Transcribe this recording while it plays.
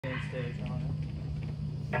stage on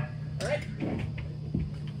it. All right.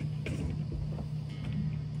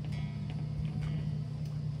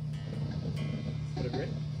 Whatever you're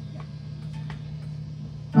ready.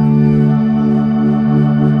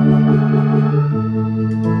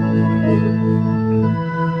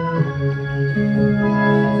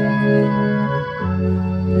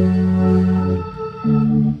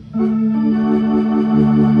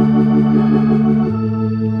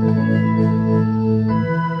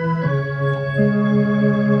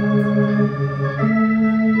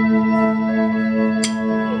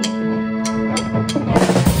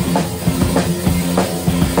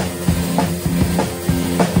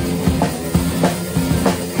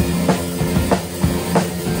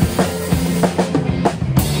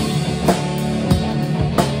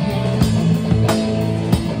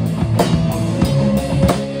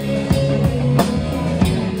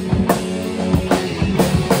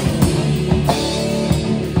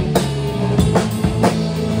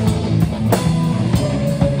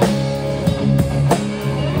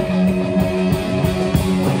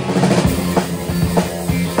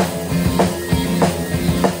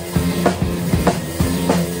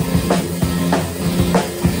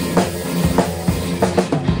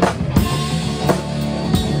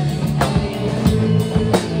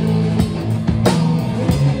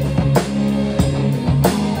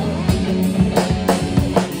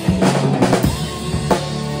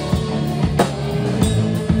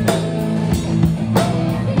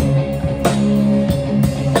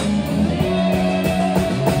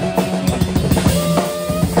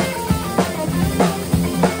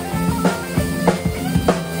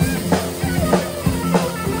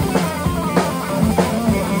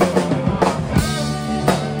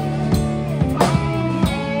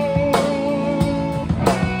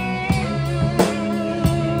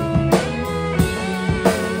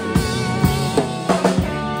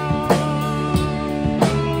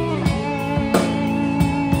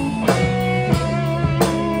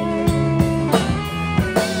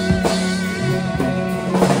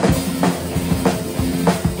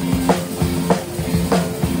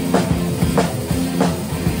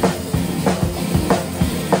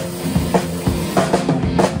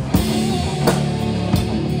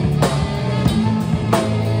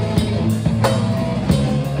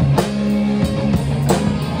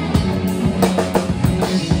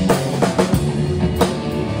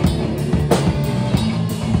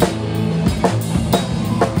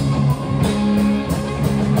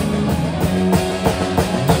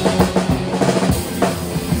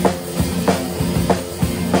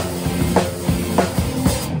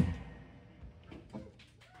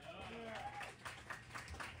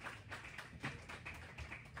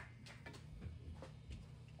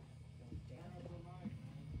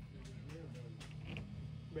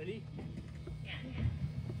 Ready?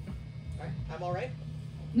 All right. I'm all right.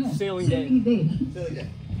 No. Sailing Day. Silly day.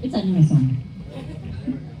 It's anime song.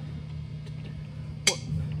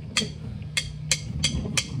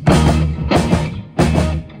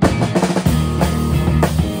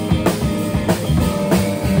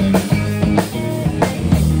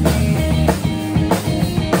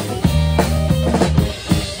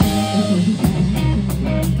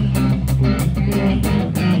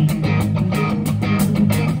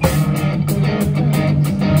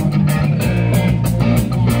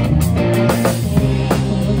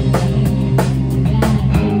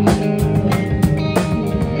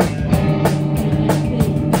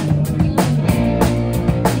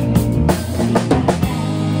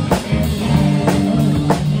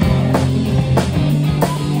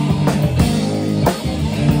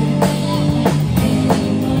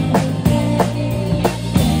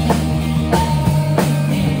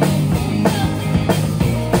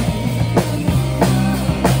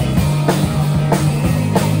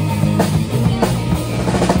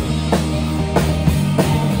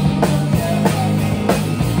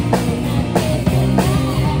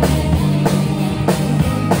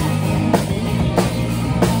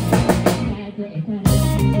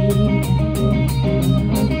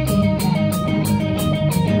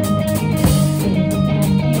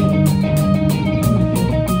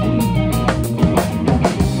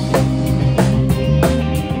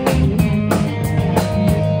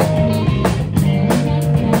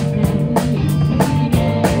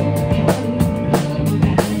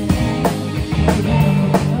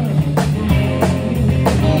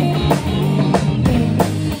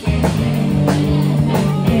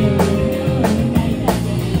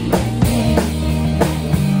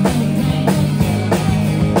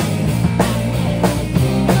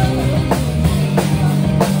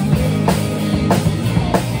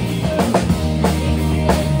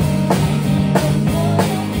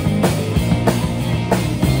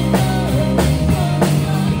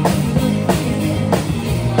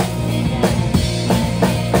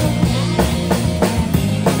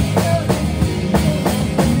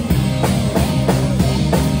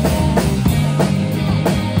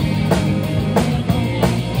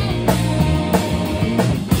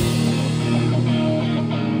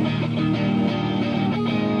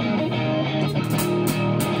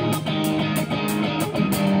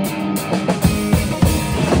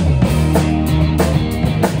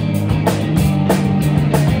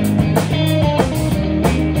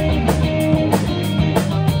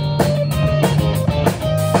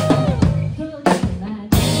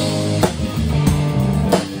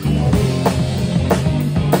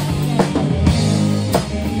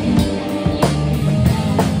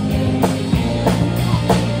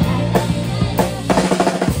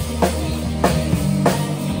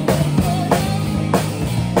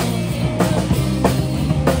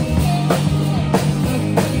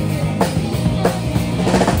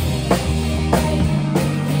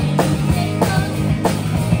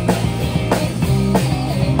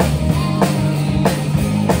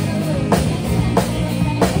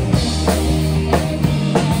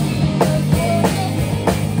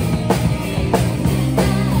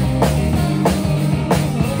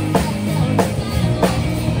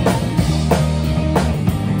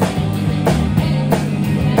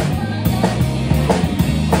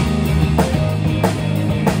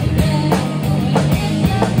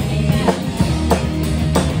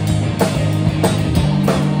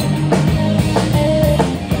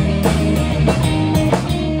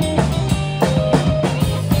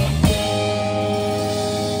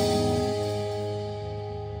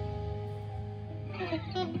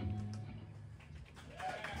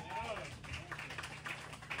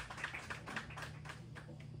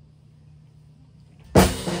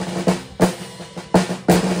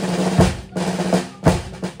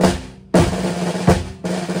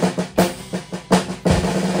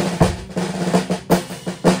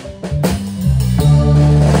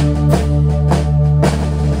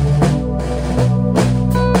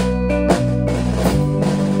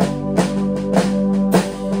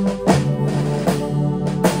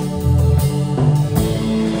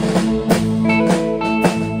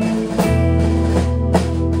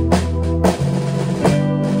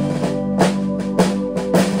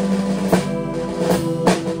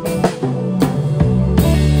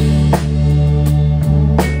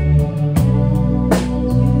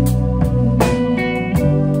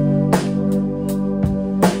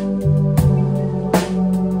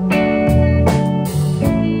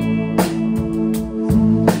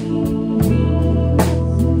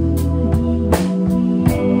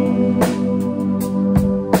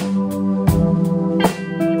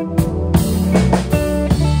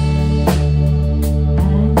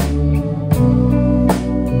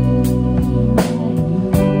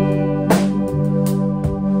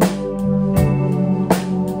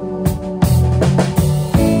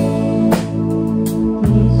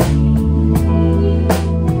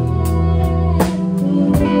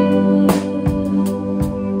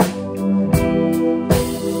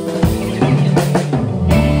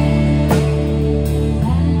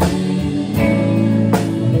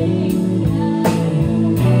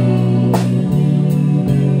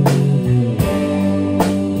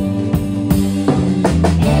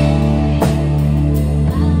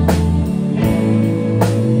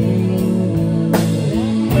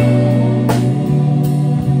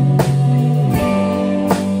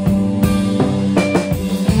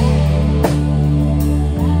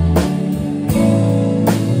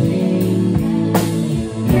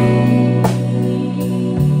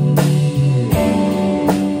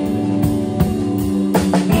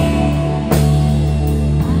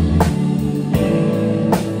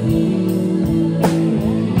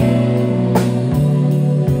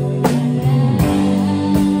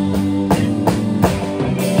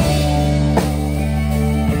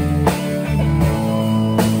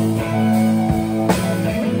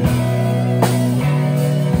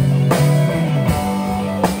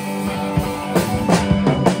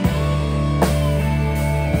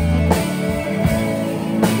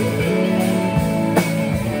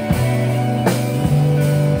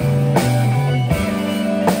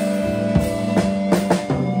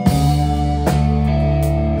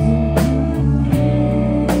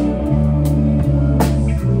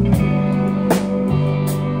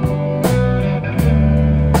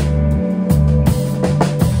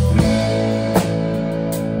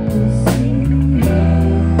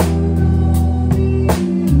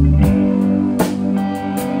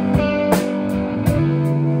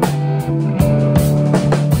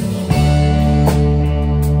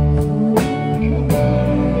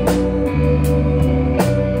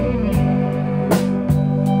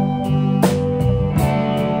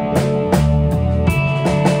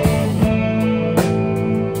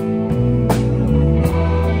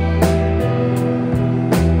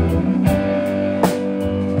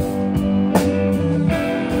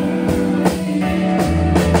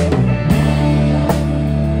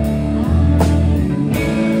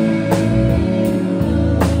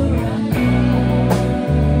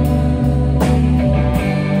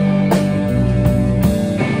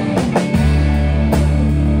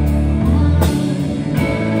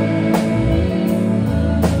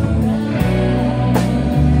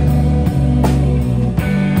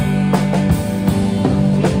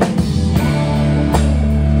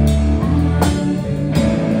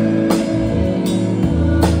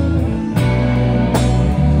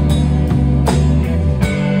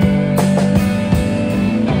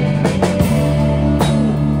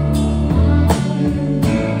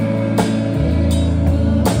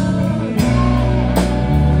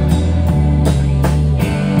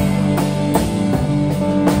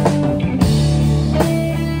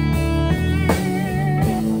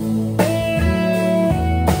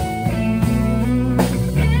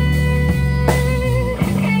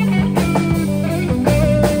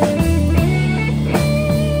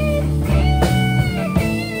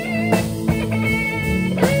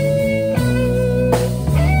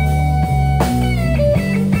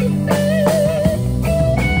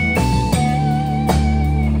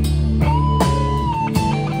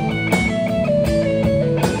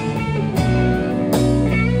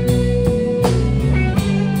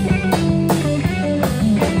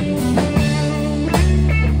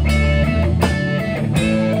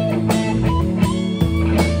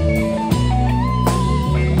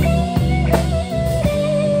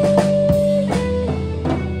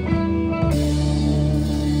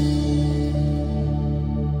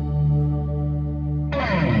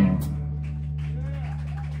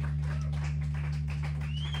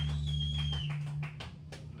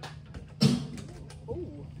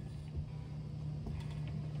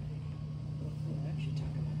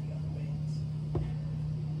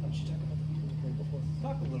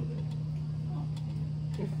 talk a little bit.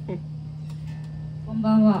 こん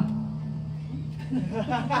ばんは。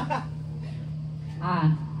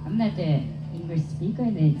I'm not an English speaker,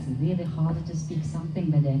 and it's really hard to speak something,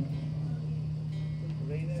 but Raina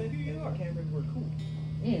and Cameron were cool.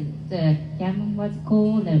 the Cameron was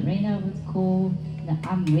cool, the Reina was cool.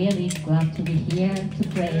 I'm really glad to be here to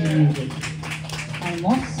play music. And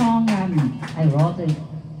one song I wrote is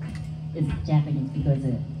Japanese because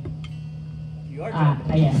You are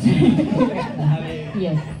Japanese. yes.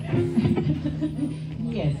 Yes.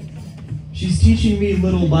 Yes. She's teaching me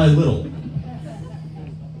little by little.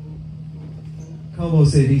 Como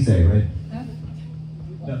se dice, right?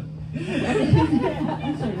 No.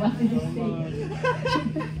 Sorry, what did you say?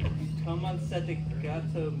 Come on,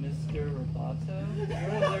 Setigato, Mr. Roboto.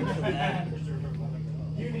 You're allergic to that.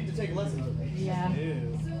 You need to take lessons with me. Yeah.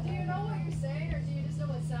 Ew. So do you know what you're saying, or do you just know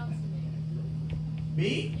what sounds to me?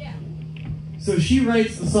 Me? Yeah. So she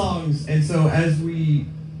writes the songs, and so as we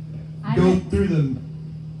go through them,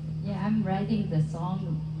 Yeah, I'm writing the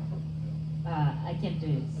song. I can't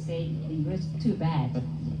say English too bad.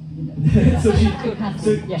 so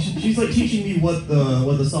Yeah. she's like teaching me what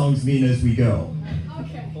the songs mean as we go.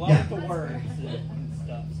 Okay. Along Yeah. with the words and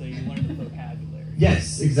stuff, so you learn the vocabulary.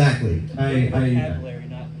 Yes, exactly. Vocabulary, not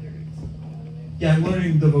lyrics. Yeah, I'm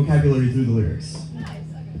learning the vocabulary through the lyrics. Nice.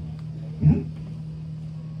 Okay. Mhm.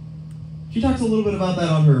 She talks a little bit about that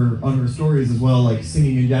on her stories as well, like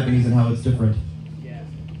singing in Japanese and how it's different. Yeah.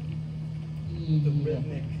 The Yeah.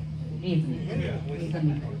 rhythmic.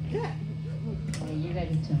 Rhythmic. Yeah. Well, you guys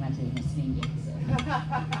are too much in singing, so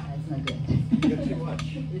that's not good. You're too much.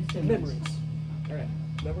 It's too Memories. much. All right.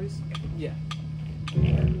 Memories? Yeah.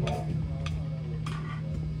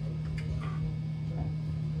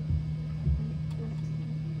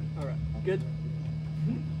 All right. Good.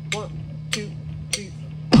 1, 2, 3.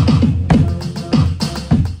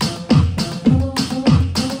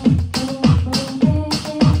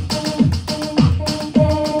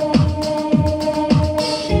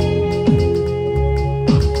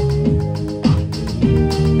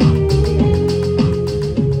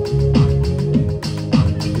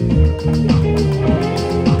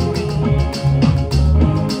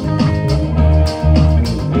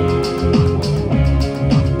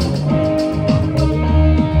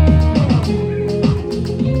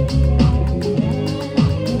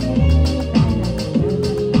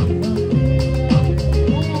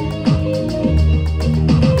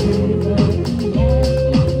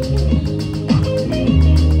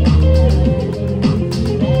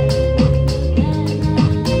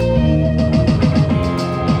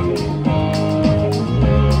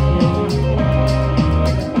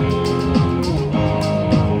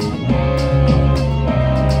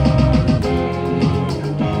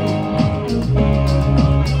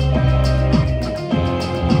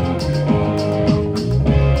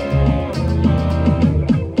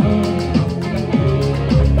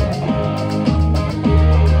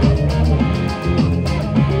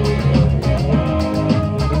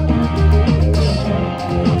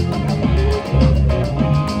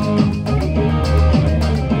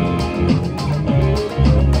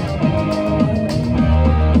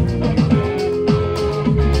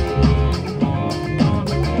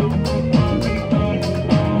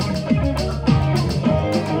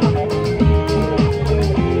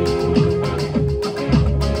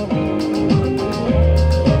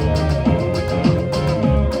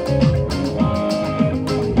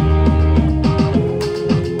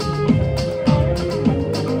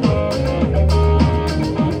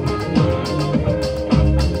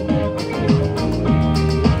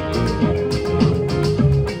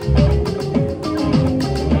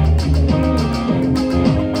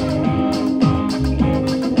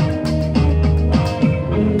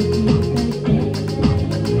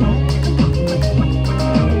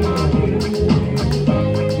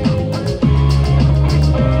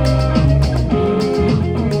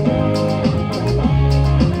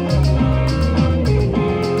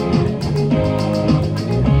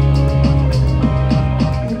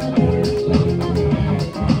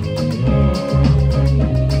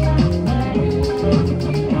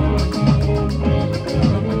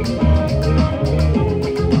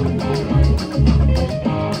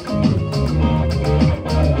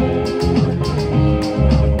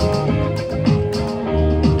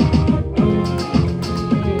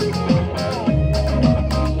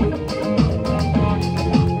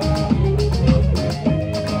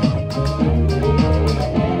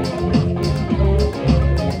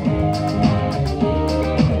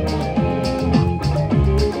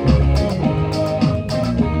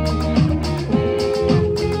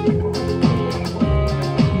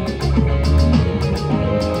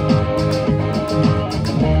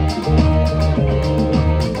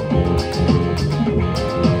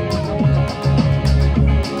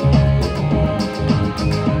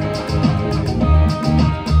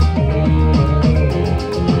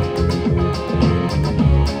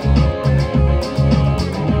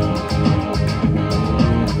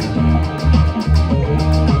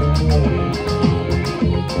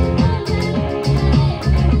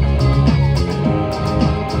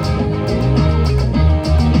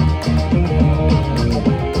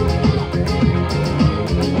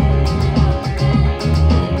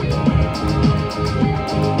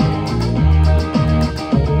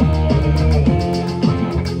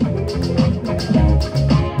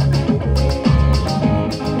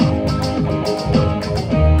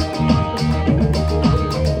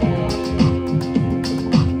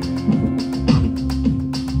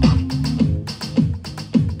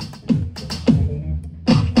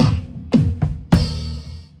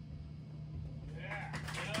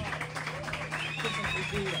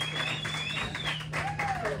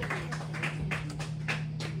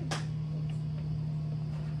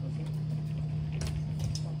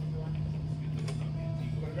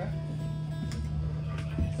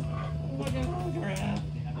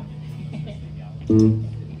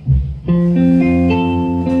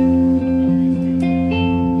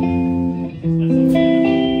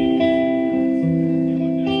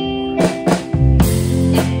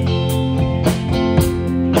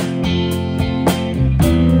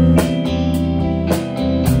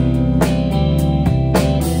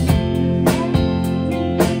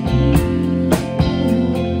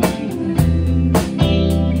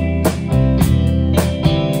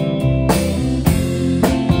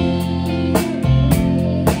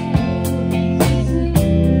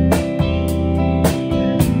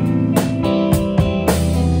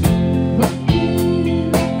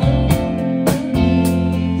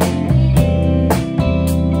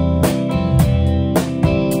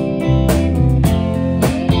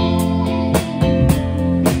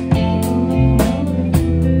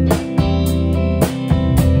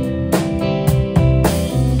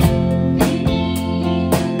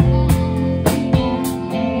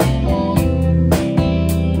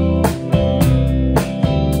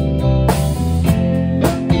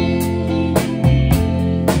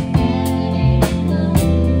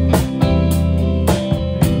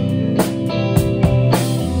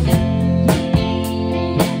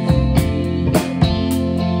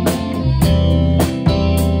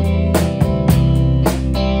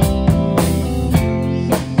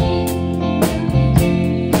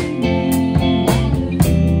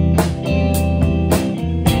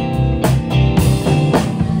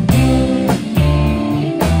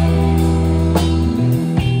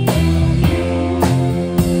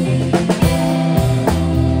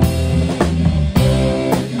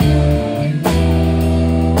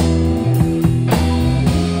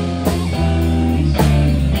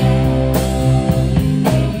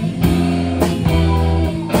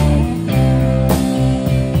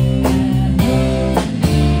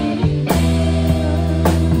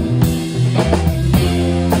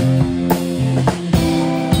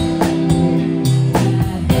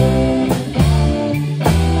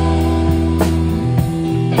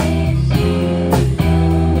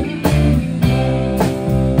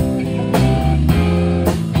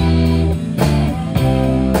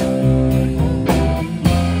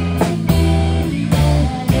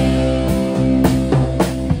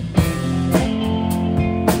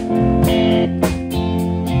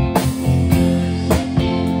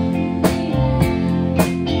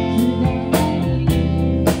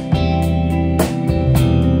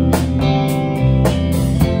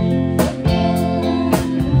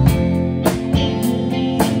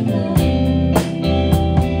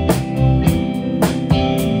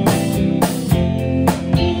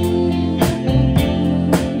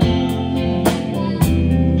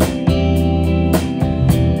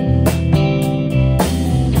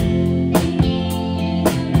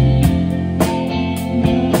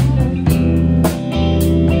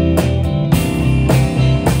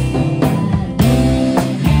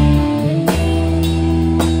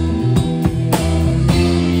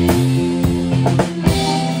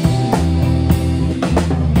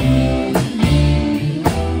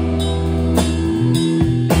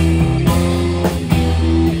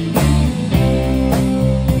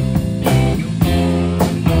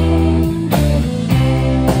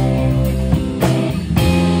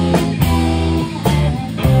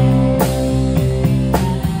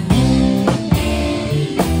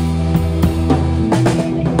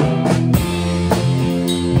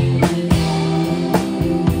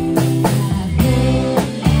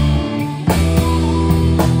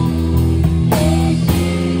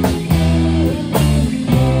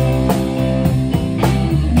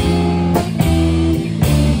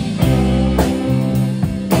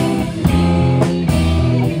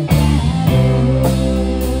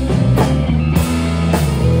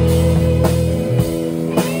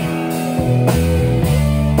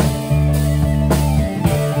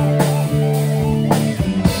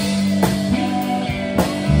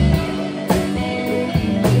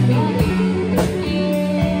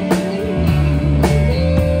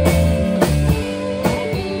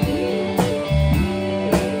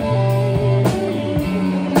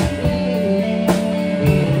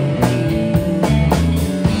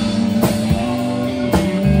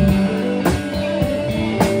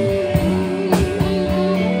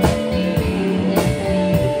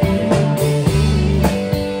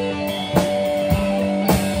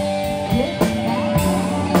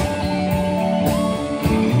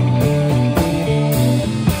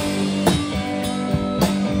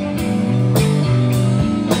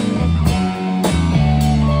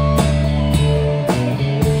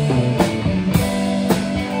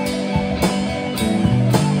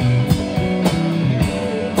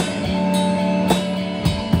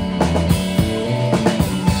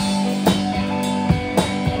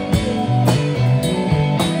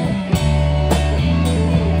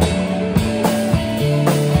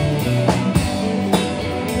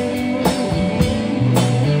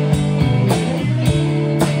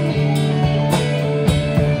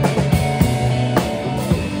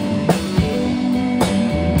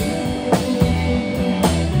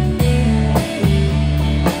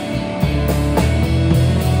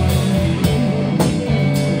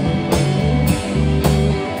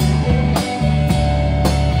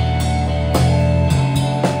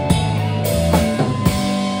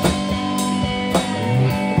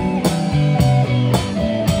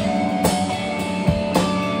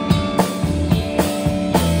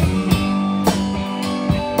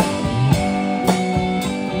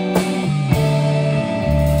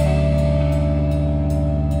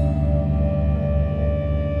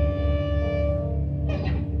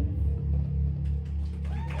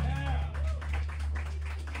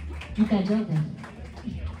 Guitar Jordan.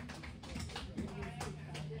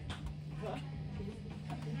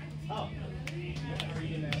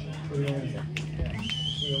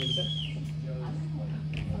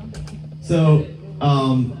 So,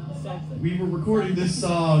 we were recording this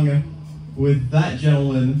song with that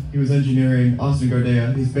gentleman. He was engineering, Austin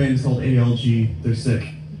Gardea. His band is called ALG. They're sick.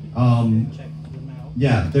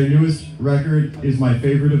 Yeah, their newest record is my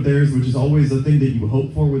favorite of theirs, which is always a thing that you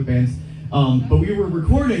hope for with bands. But we were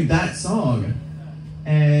recording that song,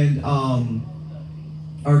 and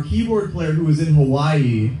our keyboard player, who was in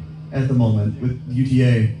Hawaii at the moment with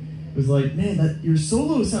UTA, was like, "Man, your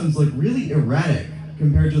solo sounds like really erratic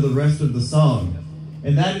compared to the rest of the song."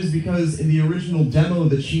 And that is because in the original demo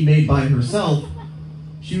that she made by herself,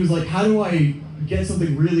 she was like, "How do I get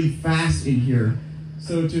something really fast in here?"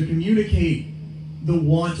 So to communicate the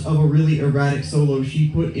want of a really erratic solo, she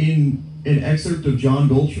put in an excerpt of John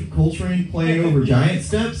Coltrane playing over Giant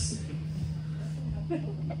Steps.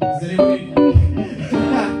 Does anybody?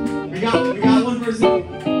 we got one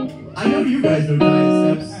person. I know you guys know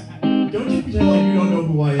Giant Steps. Don't you pretend like you don't know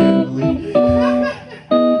who I am, Lily.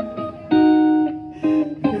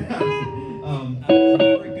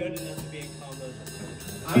 Never good enough to be in combos.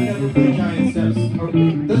 I've never played Giant Steps.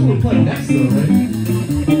 That's what we're playing next, though, right?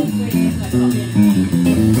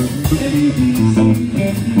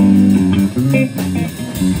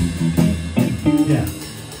 Yeah.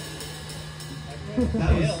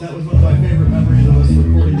 That was one of my favorite memories of us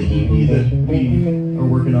recording the EP that we are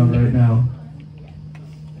working on right now.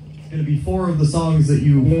 It's going to be 4 of the songs that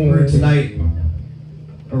you heard tonight,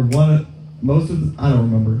 or most of them, I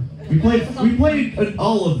don't remember. We played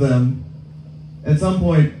all of them at some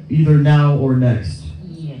point, either now or next.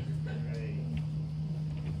 Yeah.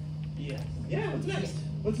 Yes. Yeah, what's next?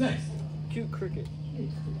 What's next? Cute cricket.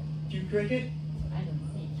 Cute Cricket? I don't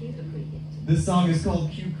see cute cricket. This song is called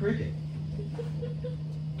Cute Cricket.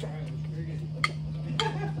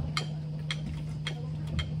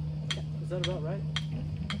 Is that about right?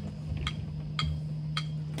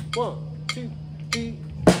 1, 2, 3.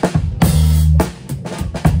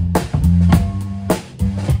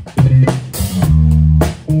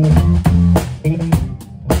 Thank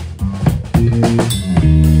you.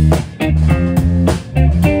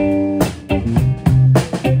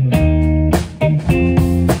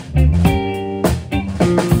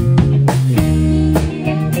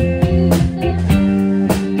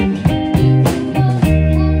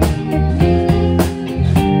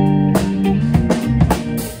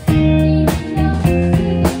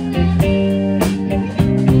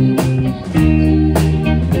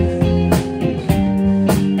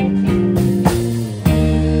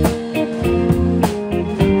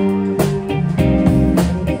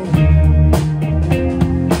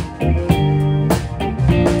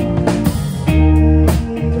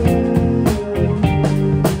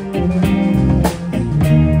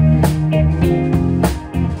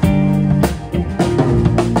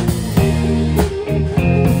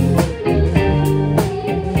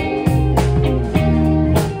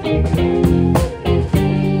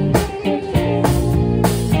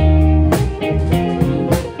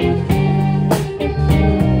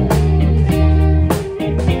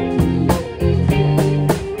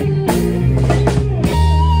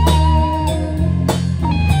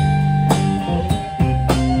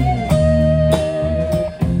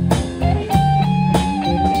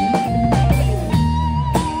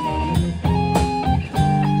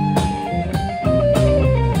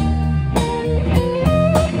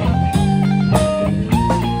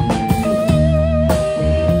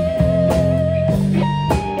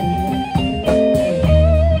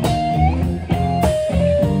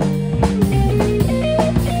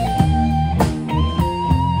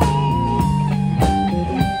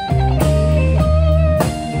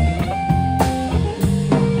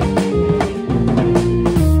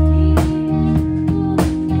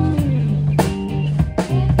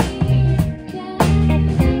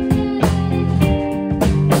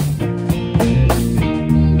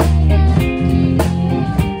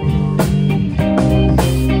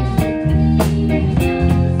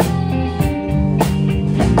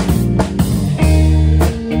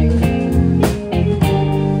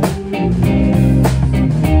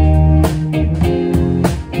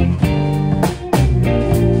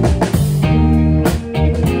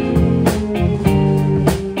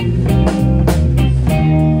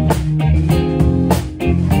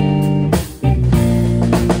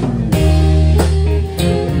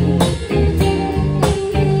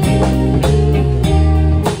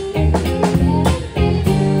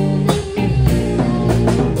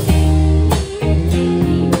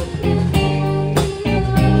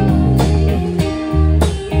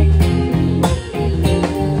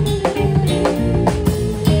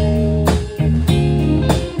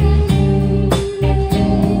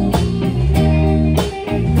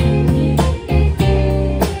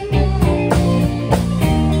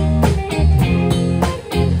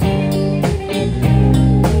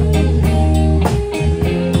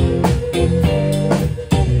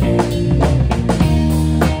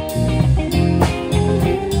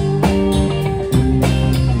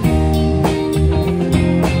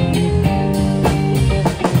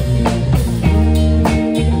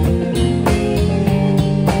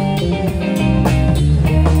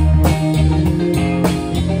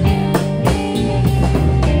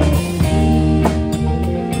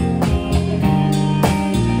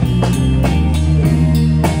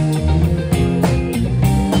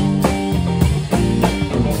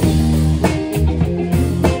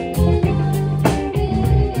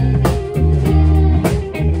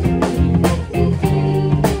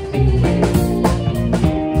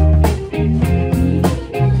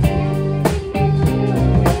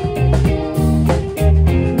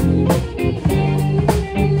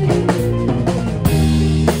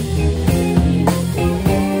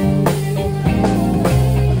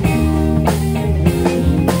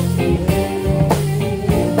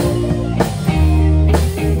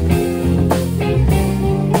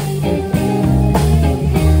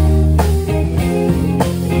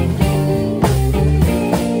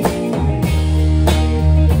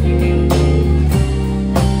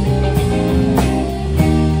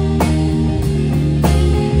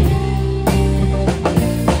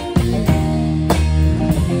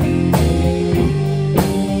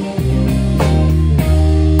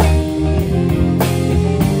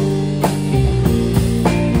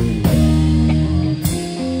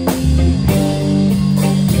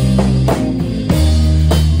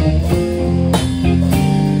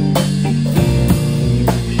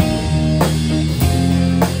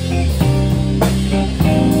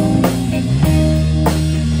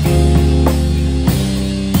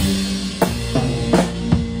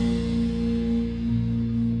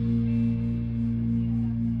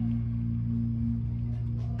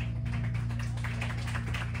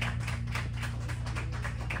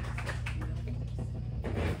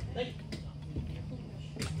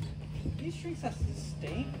 These drinks have to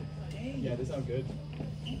stink. Dang. Yeah, they sound good.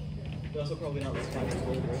 They're also probably not responding to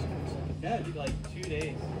cold, right? Yeah, it'd be like 2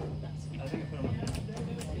 days. I think I put them on.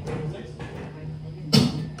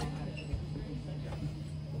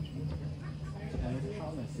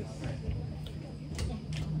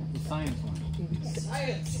 The science one.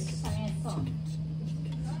 Science! Science song.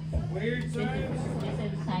 Weird science!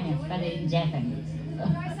 This is science, but in Japanese. You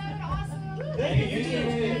guys sounded awesome. Thank you, you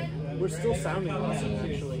too. We're still sounding awesome,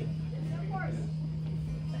 actually. Of course.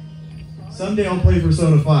 Someday I'll play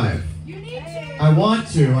Persona 5. You need to. I want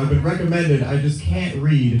to. I've been recommended. I just can't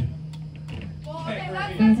read. Well, okay,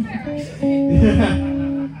 that's fair. Hey,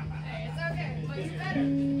 it's okay, but you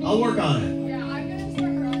better. I'll work on it. Yeah, I'm gonna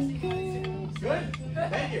start harassing you. Good.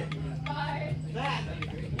 Thank you. Bye.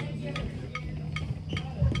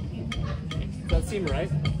 Does that seem right?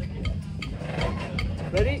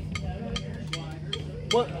 Ready?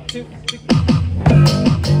 1, 2, 3.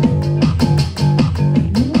 Thank you.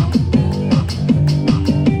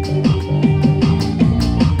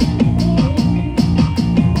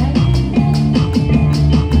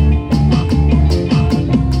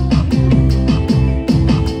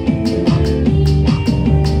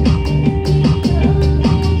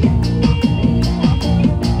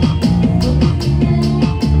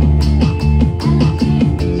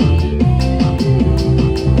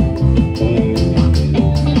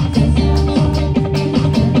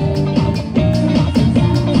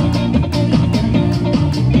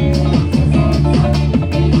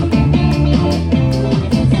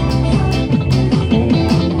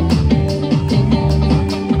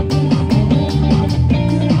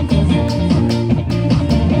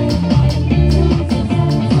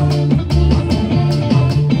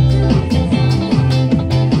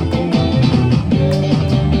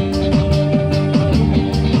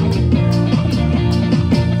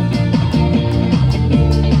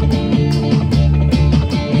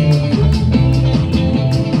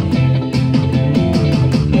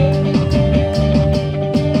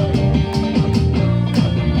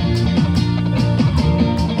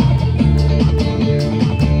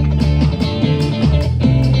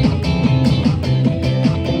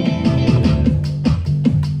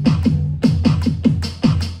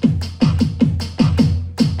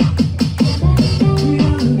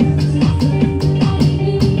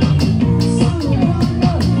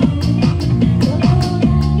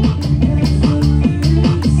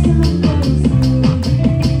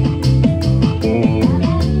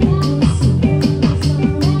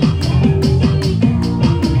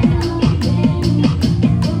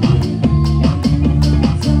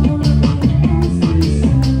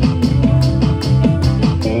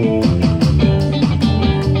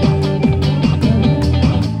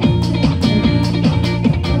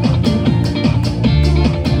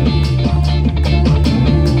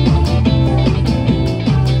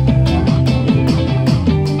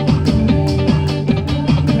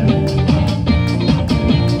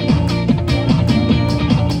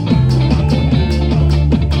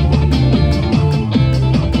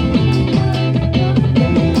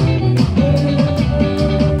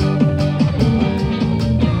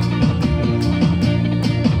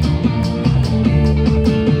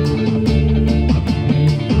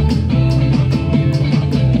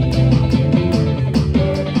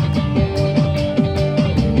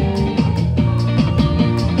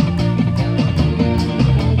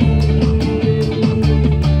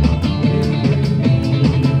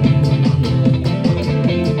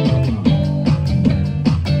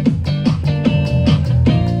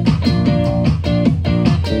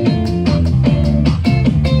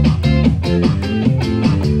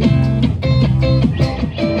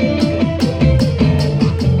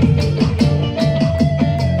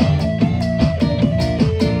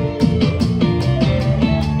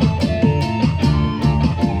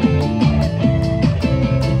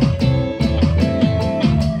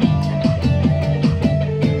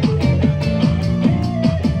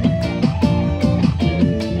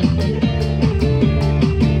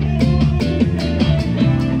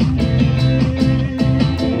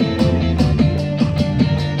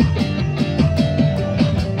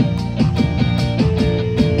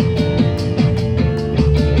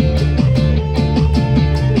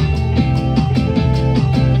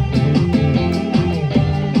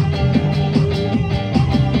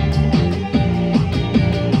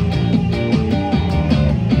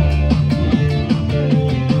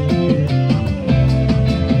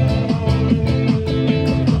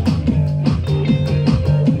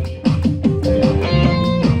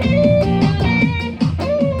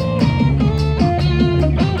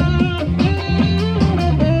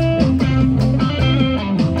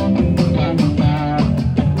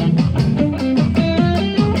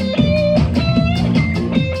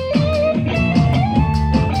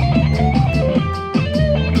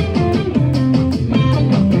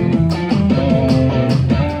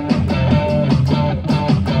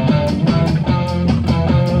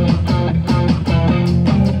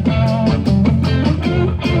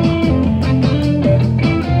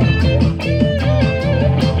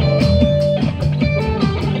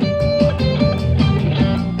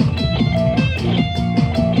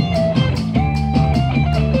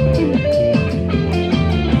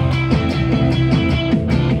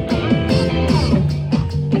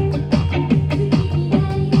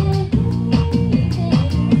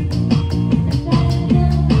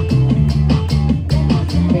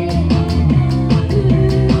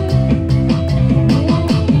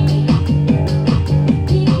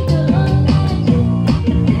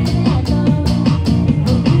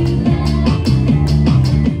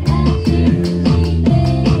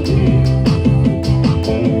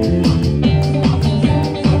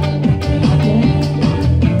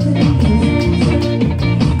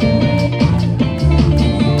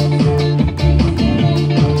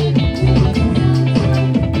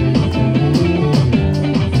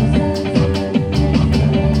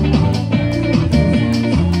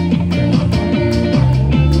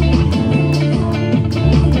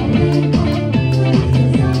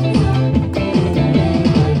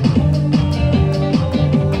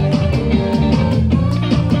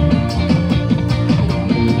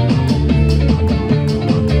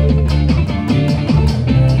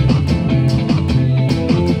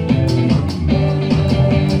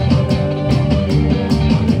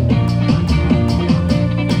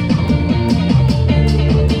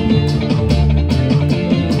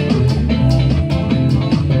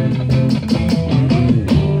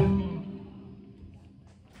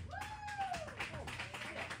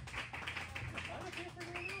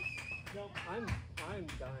 I'm dying.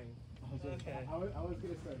 Okay. I was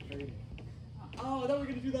gonna start trading. Oh, I thought we were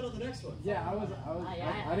gonna do that on the next one. Yeah,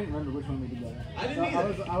 I didn't remember which one we did that. I didn't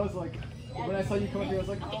either. I was like, when I saw you come up here, I was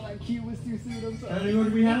like, oh, that cue was too soon. I'm How sorry. many more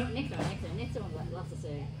do we have? Next one, last to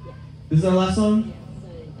say. Yeah. This is our last song?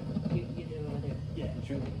 Yeah, so you do over there. Yeah,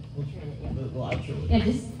 Trade it, yeah. The outro. Yeah,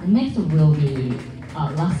 this next will be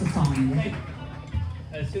last song.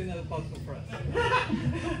 As soon as possible for us.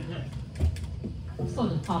 So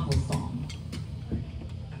the purple song.